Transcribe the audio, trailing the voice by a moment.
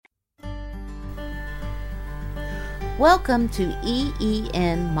Welcome to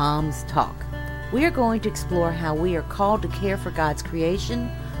EEN Moms Talk. We are going to explore how we are called to care for God's creation,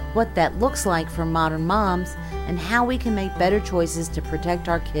 what that looks like for modern moms, and how we can make better choices to protect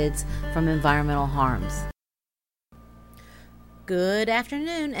our kids from environmental harms. Good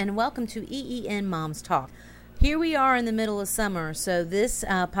afternoon and welcome to EEN Moms Talk. Here we are in the middle of summer, so this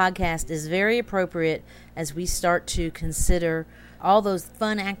podcast is very appropriate as we start to consider all those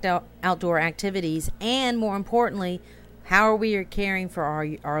fun outdoor activities, and more importantly, how we are caring for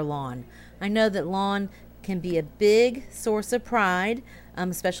our lawn. I know that lawn can be a big source of pride,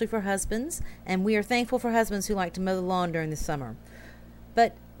 especially for husbands, and we are thankful for husbands who like to mow the lawn during the summer.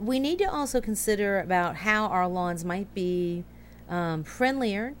 But we need to also consider about how our lawns might be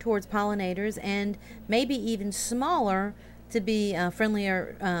friendlier towards pollinators, and maybe even smaller to be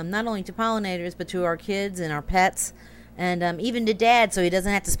friendlier not only to pollinators but to our kids and our pets, and even to Dad, so he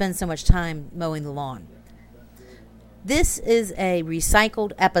doesn't have to spend so much time mowing the lawn. This is a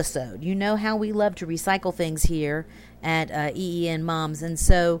recycled episode. You know how we love to recycle things here at EEN Moms, and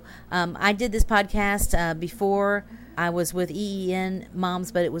so I did this podcast before I was with EEN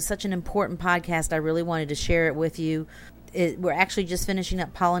Moms, but it was such an important podcast, I really wanted to share it with you. We're actually just finishing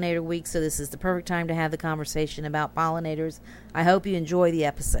up Pollinator Week, so this is the perfect time to have the conversation about pollinators. I hope you enjoy the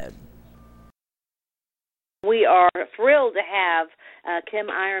episode. We are thrilled to have Kim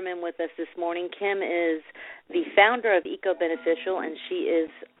Eierman with us this morning. Kim is the founder of EcoBeneficial, and she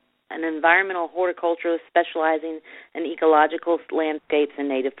is an environmental horticulturist specializing in ecological landscapes and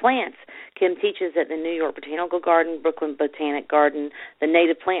native plants. Kim teaches at the New York Botanical Garden, Brooklyn Botanic Garden, the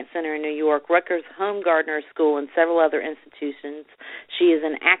Native Plant Center in New York, Rutgers Home Gardeners School, and several other institutions. She is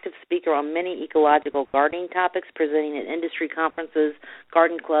an active speaker on many ecological gardening topics, presenting at industry conferences,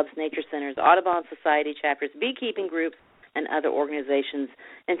 garden clubs, nature centers, Audubon Society chapters, beekeeping groups, and other organizations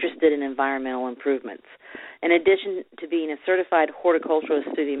interested in environmental improvements. In addition to being a certified horticulturist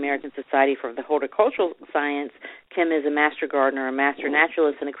through the American Society for the Horticultural Science, Kim is a Master Gardener, a Master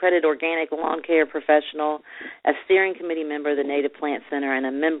Naturalist, an Accredited Organic Landcare Professional, a steering committee member of the Native Plant Center, and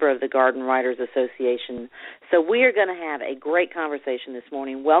a member of the Garden Writers Association. So we are going to have a great conversation this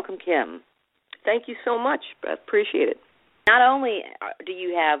morning. Welcome, Kim. Thank you so much. I appreciate it. Not only do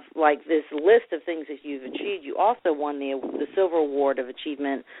you have like this list of things that you've achieved, you also won the Silver Award of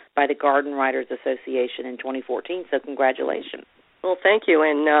Achievement by the Garden Writers Association in 2014. So congratulations. Well, thank you,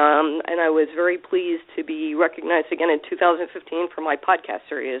 and I was very pleased to be recognized again in 2015 for my podcast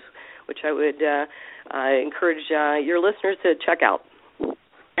series, which I would encourage your listeners to check out.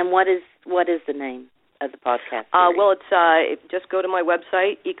 And what is the name of the podcast series? Well, just go to my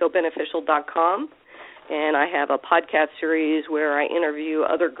website, ecobeneficial.com. And I have a podcast series where I interview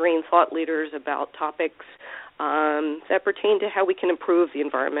other green thought leaders about topics that pertain to how we can improve the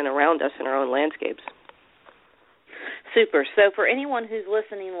environment around us in our own landscapes. Super. So for anyone who's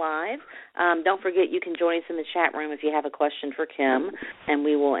listening live, don't forget you can join us in the chat room if you have a question for Kim, and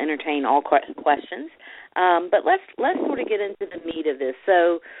we will entertain all questions. But let's sort of get into the meat of this.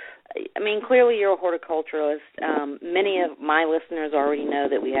 So, I mean, clearly you're a horticulturalist. Many of my listeners already know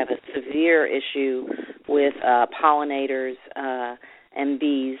that we have a severe issue with pollinators and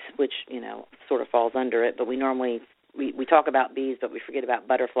bees, which, sort of falls under it. But we normally we talk about bees, but we forget about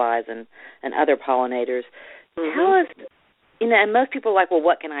butterflies and other pollinators. Mm-hmm. Tell us, and most people are like, well,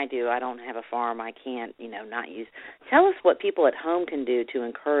 what can I do? I don't have a farm. I can't, not use. Tell us what people at home can do to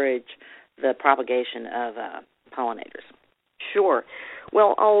encourage the propagation of pollinators. Sure.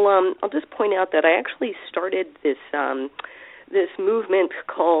 Well, I'll just point out that I actually started this movement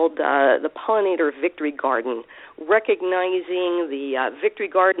called the Pollinator Victory Garden, recognizing the Victory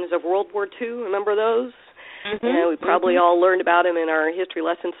Gardens of World War II. Remember those? Mm-hmm. We probably all learned about them in our history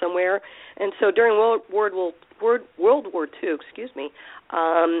lesson somewhere. And so during World War II,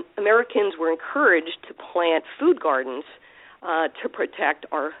 Americans were encouraged to plant food gardens to protect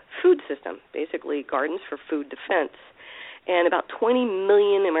our food system, basically gardens for food defense. And about 20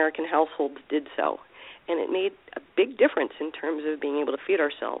 million American households did so. And it made a big difference in terms of being able to feed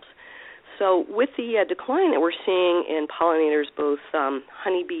ourselves. So with the decline that we're seeing in pollinators, both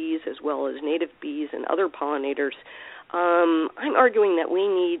honeybees as well as native bees and other pollinators, I'm arguing that we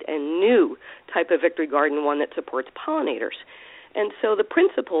need a new type of victory garden, one that supports pollinators. And so the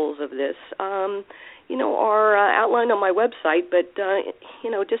principles of this, are outlined on my website, but,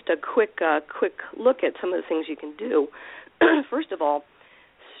 just a quick look at some of the things you can do. First of all,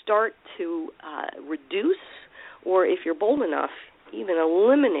 start to reduce, or if you're bold enough, even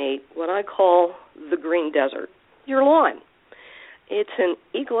eliminate what I call the green desert, your lawn. It's an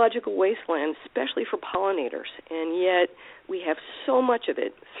ecological wasteland, especially for pollinators, and yet we have so much of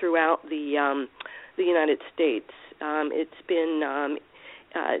it throughout the United States. It's been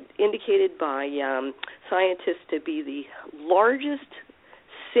indicated by scientists to be the largest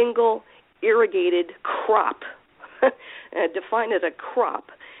single irrigated crop, defined as a crop,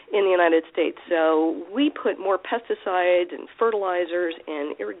 in the United States. So we put more pesticides and fertilizers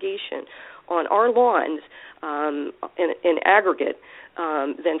and irrigation on our lawns in aggregate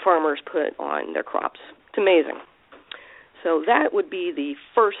than farmers put on their crops. It's amazing. So that would be the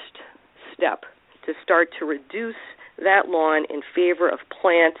first step, to start to reduce that lawn in favor of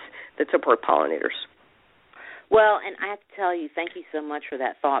plants that support pollinators. Well, and I have to tell you, thank you so much for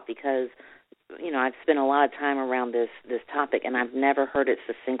that thought, because I've spent a lot of time around this topic, and I've never heard it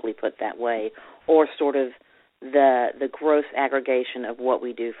succinctly put that way, or sort of the gross aggregation of what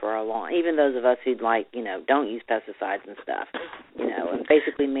we do for our lawn. Even those of us who don't use pesticides and stuff, and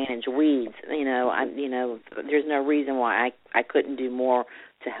basically manage weeds. There's no reason why I couldn't do more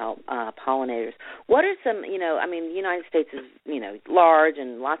to help pollinators. What are some, the United States is, large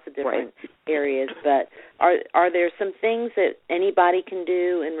and lots of different areas, but are there some things that anybody can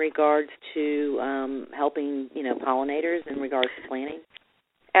do in regards to helping, pollinators in regards to planting?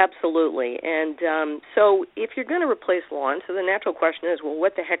 Absolutely. And so if you're going to replace lawns, so the natural question is, well,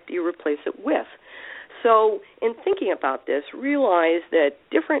 what the heck do you replace it with? So in thinking about this, realize that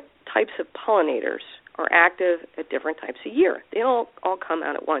different types of pollinators are active at different times of year. They don't all come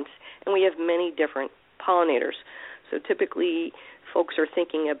out at once, and we have many different pollinators. So typically folks are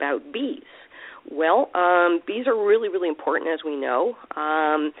thinking about bees. Well, bees are really, really important, as we know,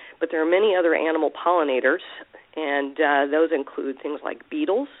 but there are many other animal pollinators, and those include things like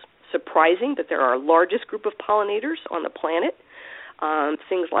beetles. Surprising that they're our largest group of pollinators on the planet.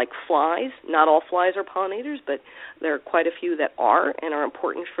 Things like flies. Not all flies are pollinators, but there are quite a few that are and are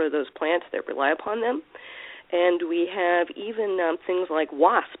important for those plants that rely upon them. And we have even things like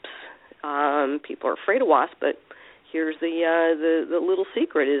wasps. People are afraid of wasps, but here's the little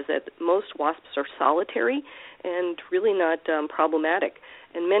secret is that most wasps are solitary and really not problematic.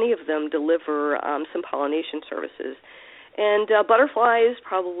 And many of them deliver some pollination services. And butterflies,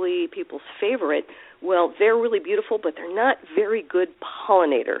 probably people's favorite. Well, they're really beautiful, but they're not very good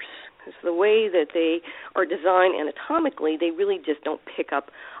pollinators. Because the way that they are designed anatomically, they really just don't pick up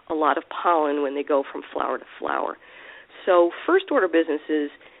a lot of pollen when they go from flower to flower. So first-order business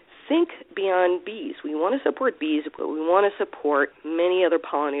is think beyond bees. We want to support bees, but we want to support many other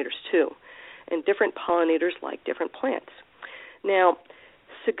pollinators too. And different pollinators like different plants. Now,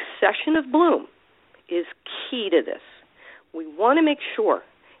 succession of bloom is key to this. We want to make sure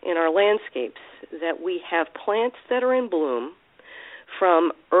in our landscapes that we have plants that are in bloom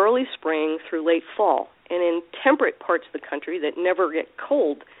from early spring through late fall. And in temperate parts of the country that never get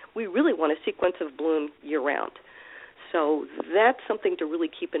cold, we really want a sequence of bloom year-round. So that's something to really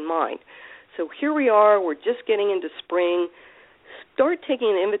keep in mind. So here we are, we're just getting into spring. Start taking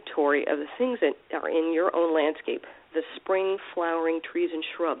an inventory of the things that are in your own landscape, the spring flowering trees and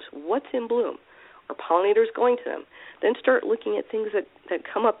shrubs. What's in bloom? Are pollinators going to them? Then start looking at things that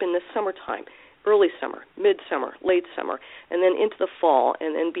come up in the summertime, early summer, midsummer, late summer, and then into the fall,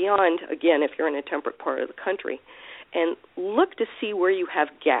 and then beyond, again, if you're in a temperate part of the country. And look to see where you have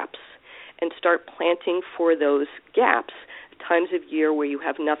gaps and start planting for those gaps, times of year where you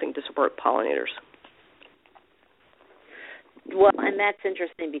have nothing to support pollinators. Well, and that's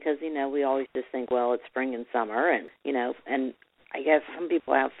interesting because, we always just think, well, it's spring and summer, and, and I guess some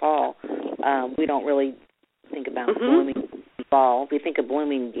people have fall. We don't really think about blooming fall. We think of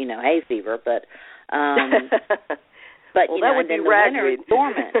blooming, hay fever, but well, that would be the winter is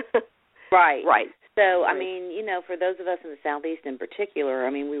dormant. Right. Right. So, I mean, for those of us in the Southeast in particular,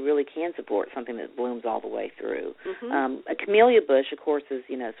 I mean, we really can support something that blooms all the way through. A camellia bush, of course, is,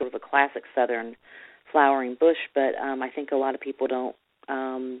 sort of a classic southern flowering bush, but I think a lot of people don't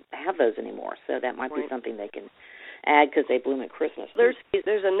have those anymore, so that might be something they can add because they bloom at Christmas. There's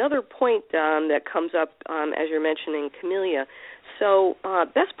another point that comes up as you're mentioning camellia. So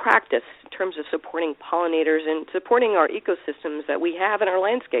best practice in terms of supporting pollinators and supporting our ecosystems that we have in our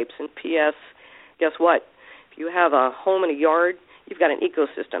landscapes. And P.S., guess what? If you have a home and a yard, you've got an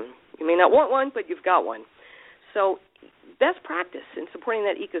ecosystem. You may not want one, but you've got one. So best practice in supporting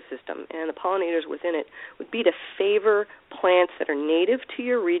that ecosystem and the pollinators within it would be to favor plants that are native to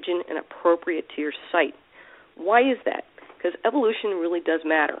your region and appropriate to your site. Why is that? Because evolution really does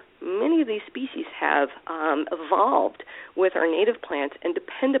matter. Many of these species have evolved with our native plants and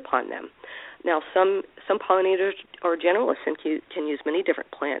depend upon them. Now, some pollinators are generalists and can use many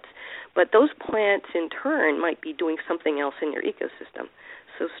different plants, but those plants in turn might be doing something else in your ecosystem.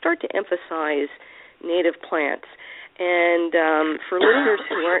 So start to emphasize native plants. And for listeners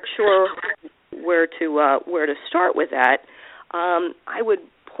who aren't sure where to start with that, I would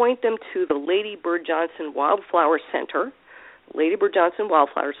point them to the Lady Bird Johnson Wildflower Center, Lady Bird Johnson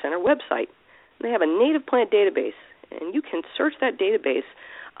Wildflower Center website. They have a native plant database, and you can search that database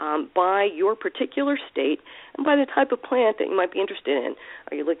by your particular state and by the type of plant that you might be interested in.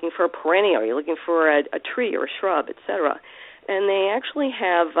 Are you looking for a perennial? Are you looking for a tree or a shrub, etc.? And they actually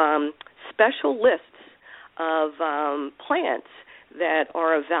have special lists of plants that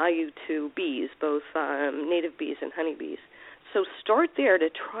are of value to bees, both native bees and honeybees. So start there to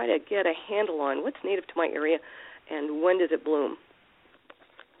try to get a handle on what's native to my area and when does it bloom.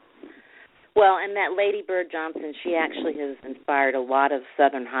 Well, and that Lady Bird Johnson, she actually has inspired a lot of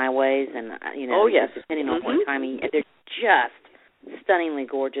southern highways, and depending on what time of year, they're just stunningly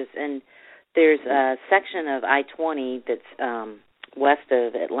gorgeous. And there's a section of I-20 that's west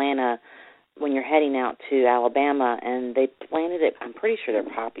of Atlanta when you're heading out to Alabama, and they planted it. I'm pretty sure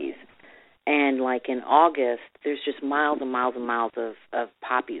they're poppies. And like in August, there's just miles and miles and miles of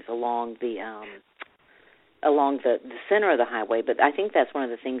poppies along the center of the highway. But I think that's one of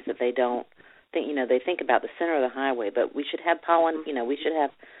the things that they don't think. They think about the center of the highway, but we should have pollen. We should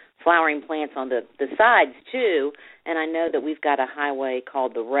have flowering plants on the sides too. And I know that we've got a highway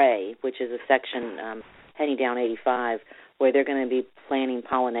called the Ray, which is a section heading down 85, where they're going to be planting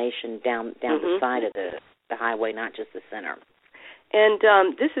pollination down the side of the highway, not just the center. And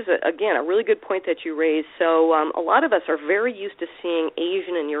this is, again, a really good point that you raised. So a lot of us are very used to seeing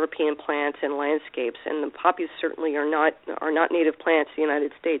Asian and European plants in landscapes, and the poppies certainly are not native plants in the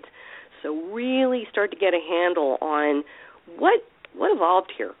United States. So really start to get a handle on what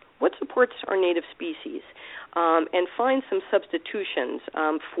evolved here, what supports our native species, and find some substitutions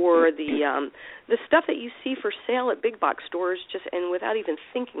for the stuff that you see for sale at big box stores, and without even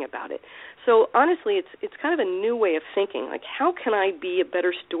thinking about it. So honestly, it's kind of a new way of thinking. Like, how can I be a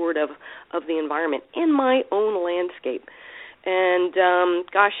better steward of the environment in my own landscape? And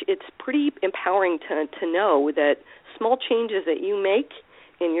it's pretty empowering to know that small changes that you make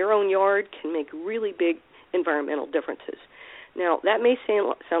in your own yard can make really big environmental differences. Now, that may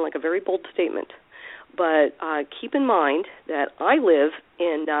sound like a very bold statement, but keep in mind that I live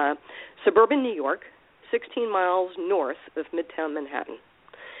in suburban New York, 16 miles north of Midtown Manhattan,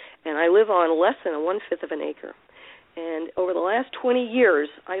 and I live on less than 1/5 of an acre. And over the last 20 years,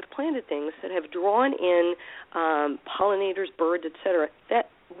 I've planted things that have drawn in pollinators, birds, etc., that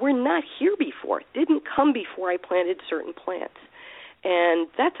were not here before, didn't come before I planted certain plants. And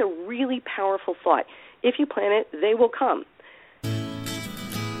that's a really powerful thought. If you plant it, they will come.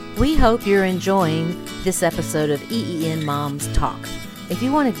 We hope you're enjoying this episode of EEN Moms Talk. If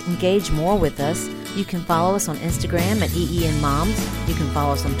you want to engage more with us, you can follow us on Instagram at EEN Moms. You can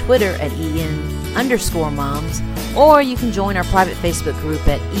follow us on Twitter at EEN_Moms. Or you can join our private Facebook group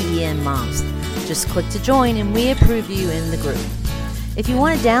at EEN Moms. Just click to join and we approve you in the group. If you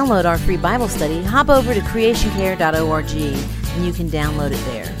want to download our free Bible study, hop over to creationcare.org and you can download it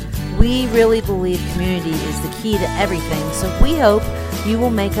there. We really believe community is the key to everything, so we hope you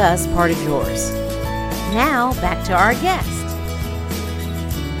will make us part of yours. Now, back to our guest.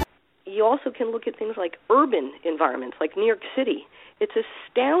 You also can look at things like urban environments, like New York City. It's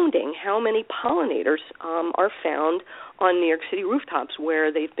astounding how many pollinators are found on New York City rooftops where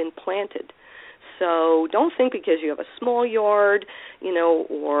they've been planted. So don't think because you have a small yard,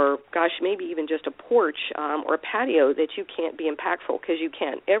 or maybe even just a porch or a patio that you can't be impactful, because you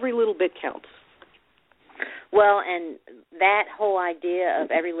can. Every little bit counts. Well, and that whole idea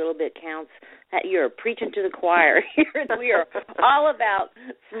of every little bit counts, you're preaching to the choir here. We are all about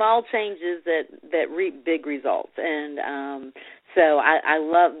small changes that reap big results. And so I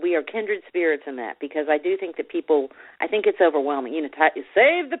love, we are kindred spirits in that, because I do think that people, I think it's overwhelming.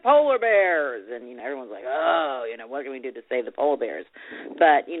 Save the polar bears. And, everyone's like, what can we do to save the polar bears?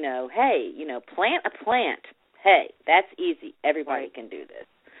 But, hey, plant a plant. Hey, that's easy. Everybody can do this.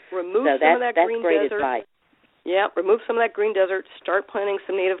 Remove some of that green desert. Advice. Yeah, remove some of that green desert. Start planting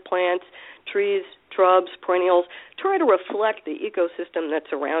some native plants, trees, shrubs, perennials. Try to reflect the ecosystem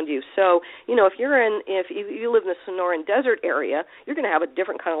that's around you. So, if you live in the Sonoran Desert area, you're going to have a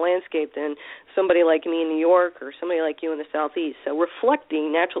different kind of landscape than somebody like me in New York or somebody like you in the Southeast. So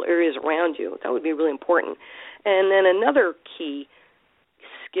reflecting natural areas around you, that would be really important. And then another key,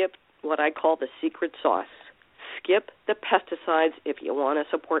 skip what I call the secret sauce. Skip the pesticides if you want to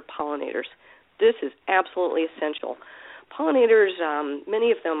support pollinators. This is absolutely essential. Pollinators,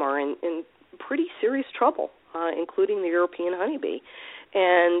 many of them are in pretty serious trouble, including the European honeybee.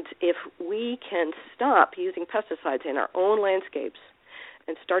 And if we can stop using pesticides in our own landscapes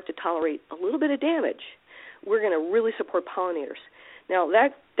and start to tolerate a little bit of damage, we're going to really support pollinators. Now,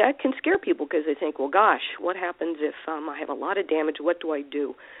 that can scare people because they think, well, gosh, what happens if I have a lot of damage? What do I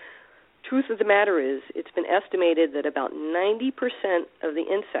do? Truth of the matter is, it's been estimated that about 90% of the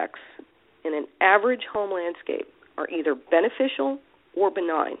insects in an average home landscape are either beneficial or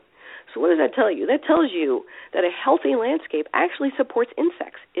benign. So what does that tell you? That tells you that a healthy landscape actually supports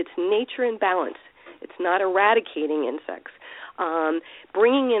insects. It's nature in balance. It's not eradicating insects.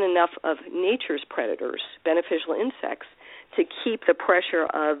 Bringing in enough of nature's predators, beneficial insects, to keep the pressure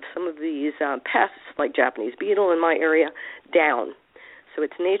of some of these pests, like Japanese beetle in my area, down. So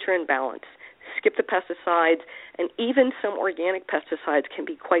it's nature in balance. Skip the pesticides, and even some organic pesticides can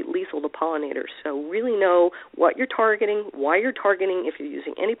be quite lethal to pollinators. So really know what you're targeting, why you're targeting, if you're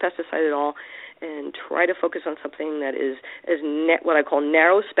using any pesticide at all, and try to focus on something that is what I call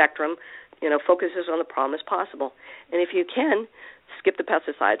narrow spectrum, focuses on the problem as possible. And if you can, skip the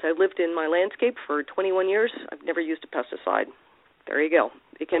pesticides. I've lived in my landscape for 21 years. I've never used a pesticide. There you go.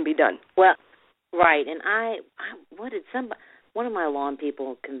 It can be done. Well, right. And one of my lawn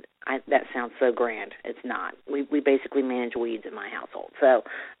people that sounds so grand. It's not. We basically manage weeds in my household. So,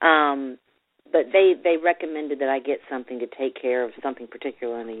 but they recommended that I get something to take care of something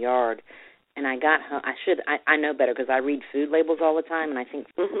particular in the yard. And I know better because I read food labels all the time, and I think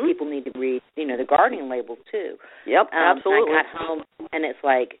people need to read, the gardening labels too. Yep, absolutely. I got home, and it's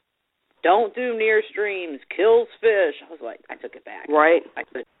like, don't do near streams, kills fish. I was like, I took it back. Right. I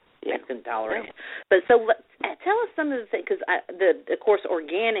couldn't tolerate it. But so tell us some of the things, because of course,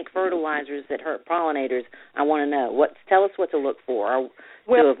 organic fertilizers that hurt pollinators, I want to know. Tell us what to look for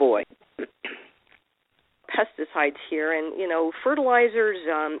or to avoid. Pesticides here, and fertilizers,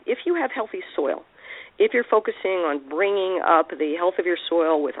 if you have healthy soil, if you're focusing on bringing up the health of your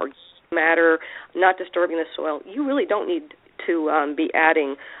soil with organic matter, not disturbing the soil, you really don't need to be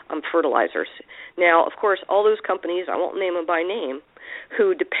adding fertilizers. Now, of course, all those companies, I won't name them by name,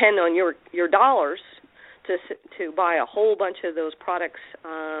 who depend on your dollars to buy a whole bunch of those products,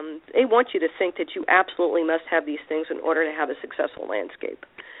 they want you to think that you absolutely must have these things in order to have a successful landscape.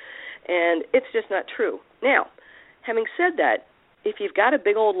 And it's just not true. Now, having said that, if you've got a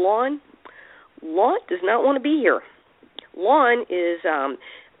big old lawn does not want to be here. Lawn is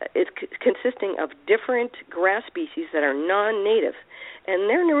consisting of different grass species that are non-native, and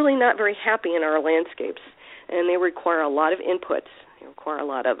they're really not very happy in our landscapes, and they require a lot of inputs. They require a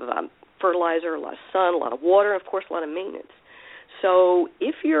lot of fertilizer, a lot of sun, a lot of water, and, of course, a lot of maintenance. So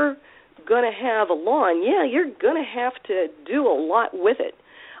if you're going to have a lawn, you're going to have to do a lot with it.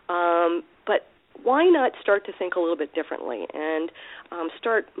 But why not start to think a little bit differently and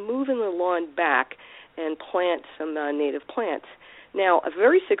start moving the lawn back and plant some native plants? Now, a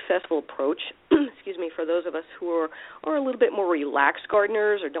very successful approach, for those of us who are a little bit more relaxed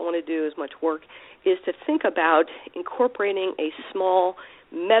gardeners or don't want to do as much work, is to think about incorporating a small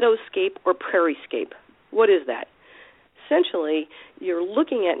meadowscape or prairiescape. What is that? Essentially, you're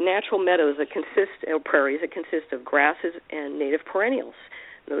looking at natural meadows prairies that consist of grasses and native perennials.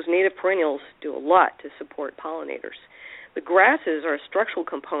 Those native perennials do a lot to support pollinators. The grasses are a structural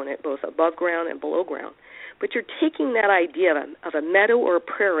component both above ground and below ground. But you're taking that idea of a meadow or a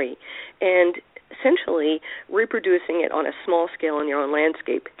prairie and essentially reproducing it on a small scale in your own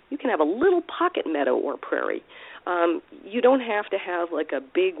landscape. You can have a little pocket meadow or prairie. You don't have to have like a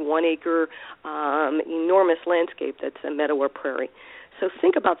big 1 acre enormous landscape that's a meadow or prairie. So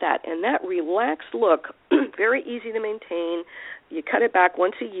think about that. And that relaxed look, very easy to maintain. You cut it back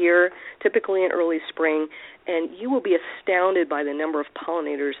once a year, typically in early spring, and you will be astounded by the number of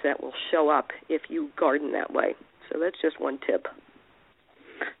pollinators that will show up if you garden that way. So that's just one tip.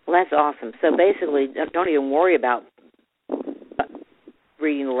 Well, that's awesome. So basically, don't even worry about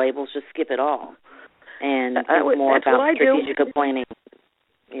reading the labels. Just skip it all. And think more about strategic planning.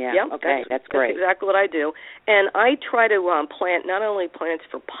 Yeah, yep, okay, that's great. That's exactly what I do. And I try to plant not only plants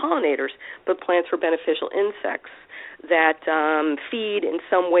for pollinators, but plants for beneficial insects that feed in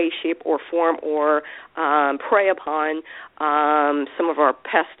some way, shape, or form or prey upon some of our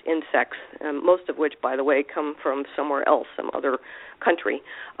pest insects, most of which, by the way, come from somewhere else, some other country,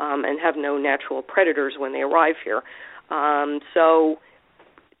 and have no natural predators when they arrive here. So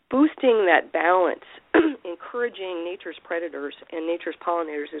boosting that balance, encouraging nature's predators and nature's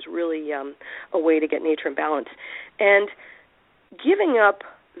pollinators is really a way to get nature in balance. And giving up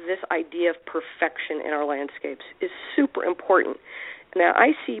this idea of perfection in our landscapes is super important. Now,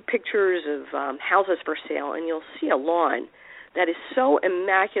 I see pictures of houses for sale, and you'll see a lawn that is so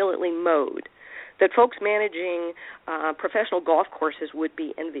immaculately mowed that folks managing professional golf courses would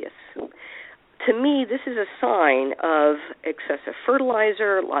be envious. To me, this is a sign of excessive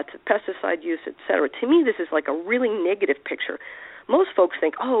fertilizer, lots of pesticide use, et cetera. To me, this is like a really negative picture. Most folks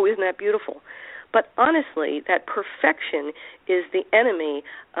think, oh, isn't that beautiful? But honestly, that perfection is the enemy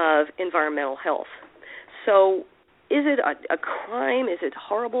of environmental health. So is it a crime? Is it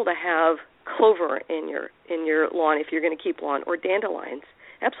horrible to have clover in your lawn if you're going to keep lawn, or dandelions?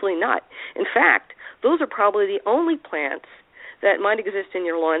 Absolutely not. In fact, those are probably the only plants that might exist in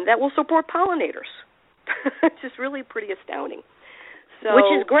your lawn that will support pollinators. It's just really pretty astounding. So,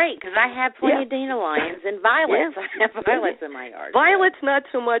 which is great, because I have plenty of dandelions and violets. I have violets in my yard. Violets not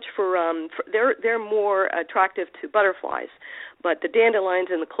so much for they're more attractive to butterflies, but the dandelions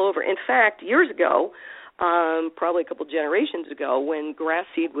and the clover. In fact, years ago, probably a couple generations ago, when grass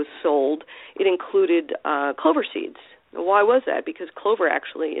seed was sold, it included clover seeds. Why was that? Because clover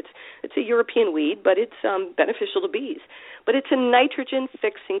actually, it's a European weed, but it's beneficial to bees. But it's a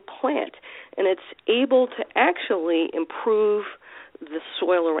nitrogen-fixing plant, and it's able to actually improve the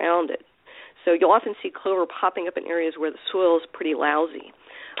soil around it. So you'll often see clover popping up in areas where the soil is pretty lousy.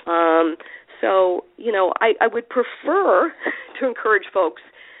 So, I would prefer to encourage folks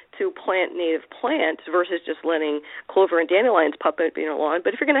to plant native plants versus just letting clover and dandelions pop up in your lawn.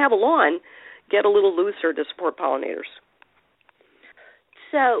 But if you're going to have a lawn, get a little looser to support pollinators.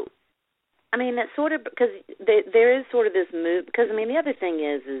 So, that's sort of, because there is sort of this move, because, the other thing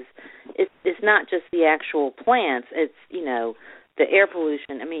is it's not just the actual plants, it's, the air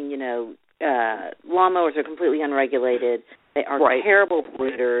pollution. Lawnmowers are completely unregulated. They are terrible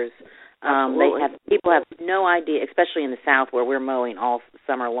polluters. People have no idea, especially in the South where we're mowing all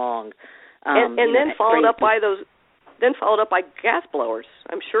summer long. And then followed up by gas blowers.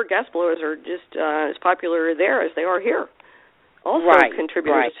 I'm sure gas blowers are just as popular there as they are here. Also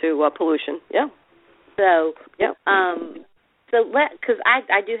contributors to pollution. Yeah. So, because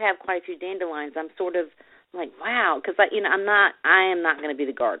I do have quite a few dandelions. I'm sort of like, wow, because I am not going to be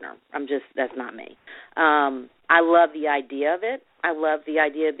the gardener. That's not me. I love the idea of it. I love the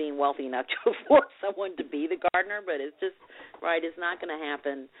idea of being wealthy enough to afford someone to be the gardener, but it's just it's not going to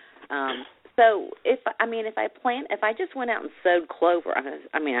happen. So if I just went out and sowed clover,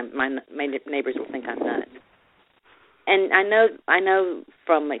 my neighbors will think I'm nuts. And I know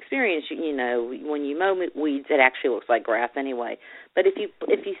from experience, when you mow weeds, it actually looks like grass anyway. But if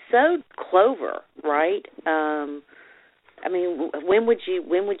you sowed clover, right? When would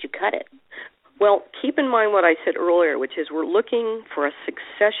you cut it? Well, keep in mind what I said earlier, which is we're looking for a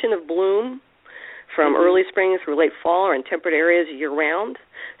succession of bloom from early spring through late fall or in temperate areas year-round.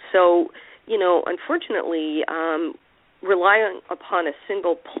 So, unfortunately, relying upon a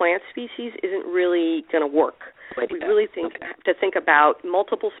single plant species isn't really going to work. We really have to think about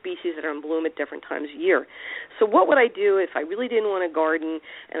multiple species that are in bloom at different times of year. So what would I do if I really didn't want to garden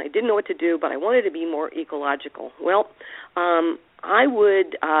and I didn't know what to do, but I wanted to be more ecological? Well, I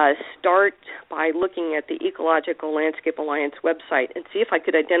would start by looking at the Ecological Landscape Alliance website and see if I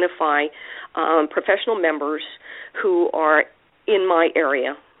could identify professional members who are in my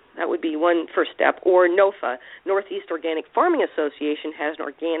area. That would be one first step. Or NOFA, Northeast Organic Farming Association, has an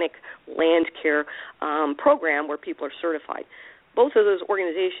organic land care program where people are certified. Both of those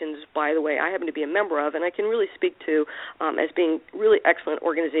organizations, by the way, I happen to be a member of, and I can really speak to as being really excellent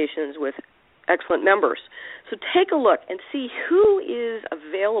organizations with excellent members. So take a look and see who is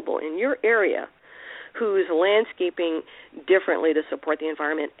available in your area who's landscaping differently to support the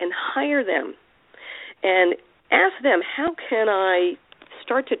environment, and hire them. And ask them, how can I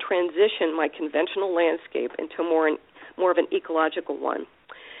start to transition my conventional landscape into more of an ecological one?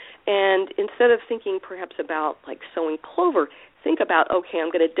 And instead of thinking perhaps about like sowing clover, think about, okay,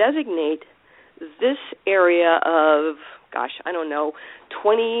 I'm going to designate this area of,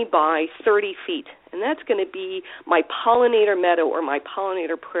 20 by 30 feet, and that's going to be my pollinator meadow or my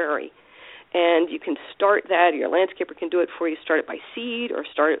pollinator prairie. And you can start that, your landscaper can do it for you, start it by seed or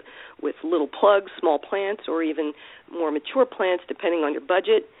start it with little plugs, small plants, or even more mature plants depending on your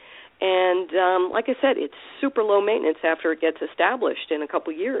budget. And like I said, it's super low maintenance after it gets established in a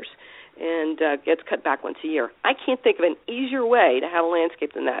couple years and gets cut back once a year. I can't think of an easier way to have a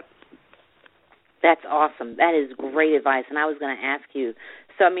landscape than that. That's awesome. That is great advice. And I was going to ask you,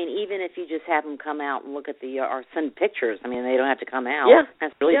 so, even if you just have them come out and look at or send pictures, they don't have to come out. Yeah.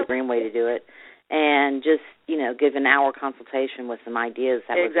 That's really the green way to do it. And just, give an hour consultation with some ideas.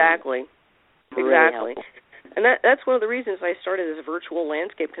 That exactly. Would be really helpful. And that's one of the reasons I started as a virtual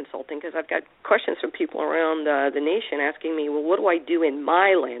landscape consulting, because I've got questions from people around the nation asking me, well, what do I do in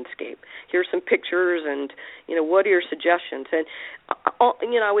my landscape? Here's some pictures, and, what are your suggestions? And,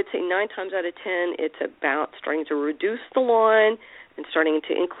 I would say 9 times out of 10, it's about starting to reduce the lawn and starting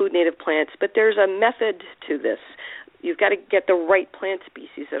to include native plants. But there's a method to this. You've got to get the right plant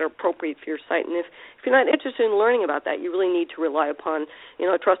species that are appropriate for your site. And if you're not interested in learning about that, you really need to rely upon,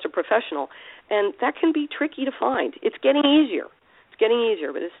 a trusted professional. And that can be tricky to find. It's getting easier.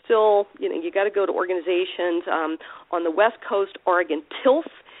 But it's still, you got to go to organizations. On the West Coast, Oregon TILF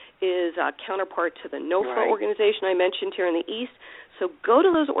is a counterpart to the NOFA organization I mentioned here in the East. So go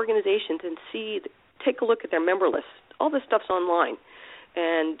to those organizations and take a look at their member lists. All this stuff's online.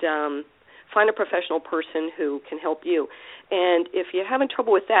 And find a professional person who can help you. And if you're having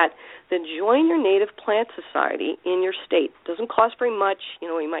trouble with that, then join your native plant society in your state. It doesn't cost very much.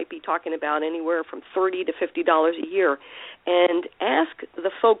 We might be talking about anywhere from $30 to $50 a year. And ask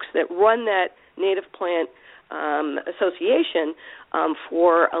the folks that run that native plant association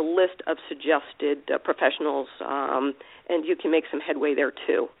for a list of suggested professionals, and you can make some headway there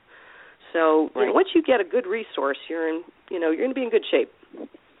too. So once you get a good resource, you're going to be in good shape.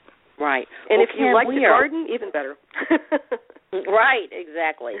 Right. And if you like to garden, even better. Right,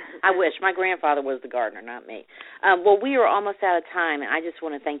 exactly. I wish. My grandfather was the gardener, not me. We are almost out of time, and I just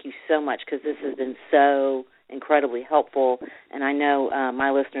want to thank you so much because this has been so incredibly helpful, and I know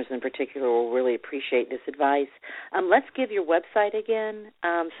my listeners in particular will really appreciate this advice. Let's give your website again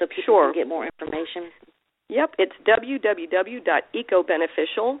so people can get more information. Yep, it's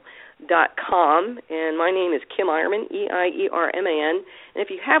www.ecobeneficial.com, and my name is Kim Eierman, Eierman. And if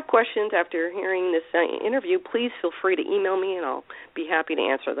you have questions after hearing this interview, please feel free to email me, and I'll be happy to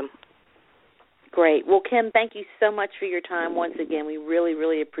answer them. Great. Well, Kim, thank you so much for your time once again. We really,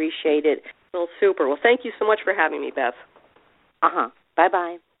 really appreciate it. Well, super. Well, thank you so much for having me, Beth.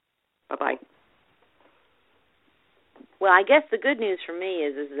 Bye-bye. Bye-bye. Well, I guess the good news for me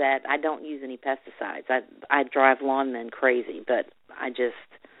is that I don't use any pesticides. I drive lawnmen crazy, but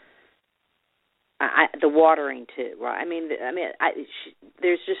the watering too, right?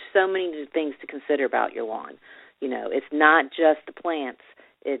 There's just so many things to consider about your lawn. It's not just the plants.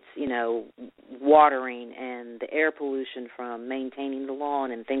 It's, watering and the air pollution from maintaining the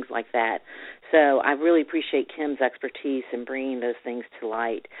lawn and things like that. So I really appreciate Kim's expertise in bringing those things to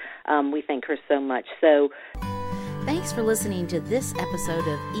light. We thank her so much. So thanks for listening to this episode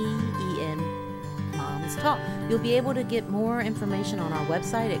of EEN Moms Talk. You'll be able to get more information on our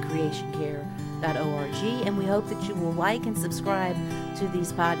website at creationcare.org, and we hope that you will like and subscribe to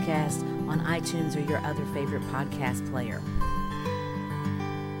these podcasts on iTunes or your other favorite podcast player.